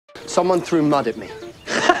Someone threw mud at me.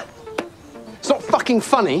 It's not fucking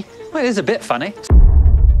funny. Well, it is a bit funny.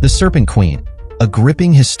 The Serpent Queen, a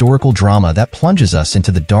gripping historical drama that plunges us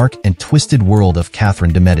into the dark and twisted world of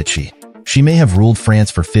Catherine de' Medici. She may have ruled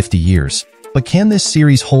France for 50 years, but can this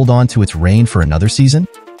series hold on to its reign for another season?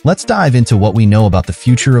 Let's dive into what we know about the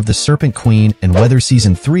future of the Serpent Queen and whether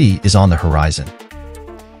Season 3 is on the horizon.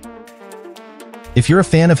 If you're a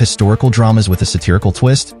fan of historical dramas with a satirical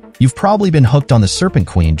twist, you've probably been hooked on the Serpent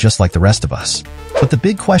Queen just like the rest of us. But the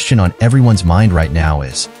big question on everyone's mind right now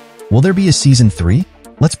is, will there be a Season 3?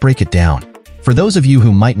 Let's break it down. For those of you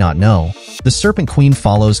who might not know, the Serpent Queen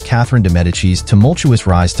follows Catherine de' Medici's tumultuous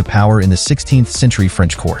rise to power in the 16th century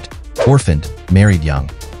French court. Orphaned, married young,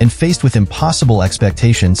 and faced with impossible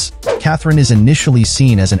expectations, Catherine is initially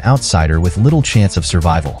seen as an outsider with little chance of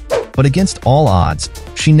survival. But against all odds,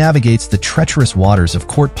 she navigates the treacherous waters of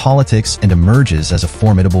court politics and emerges as a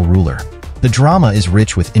formidable ruler. The drama is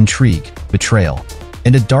rich with intrigue, betrayal,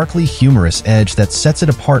 and a darkly humorous edge that sets it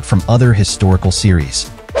apart from other historical series.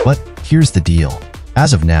 But here's the deal.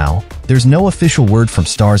 As of now, there's no official word from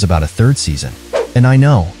STARZ about a third season. And I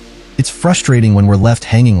know, it's frustrating when we're left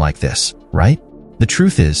hanging like this, right? The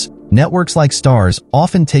truth is, networks like STARZ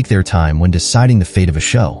often take their time when deciding the fate of a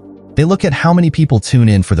show. They look at how many people tune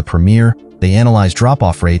in for the premiere, they analyze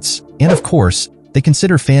drop-off rates, and of course, they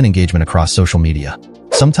consider fan engagement across social media.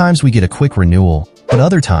 Sometimes we get a quick renewal, but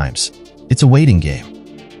other times, it's a waiting game.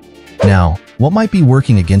 Now, what might be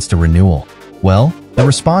working against a renewal? Well, the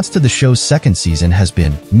response to the show's second season has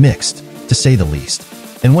been mixed, to say the least.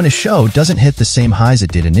 And when a show doesn't hit the same highs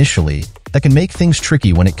it did initially, that can make things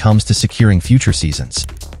tricky when it comes to securing future seasons.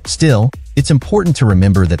 Still, it's important to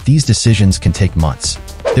remember that these decisions can take months.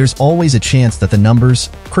 There's always a chance that the numbers,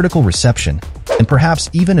 critical reception, and perhaps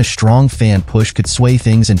even a strong fan push could sway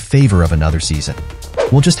things in favor of another season.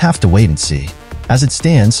 We'll just have to wait and see. As it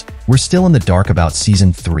stands, we're still in the dark about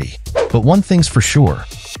Season 3. But one thing's for sure,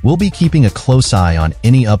 we'll be keeping a close eye on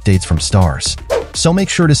any updates from STARZ. So make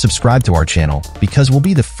sure to subscribe to our channel because we'll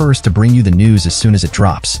be the first to bring you the news as soon as it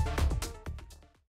drops.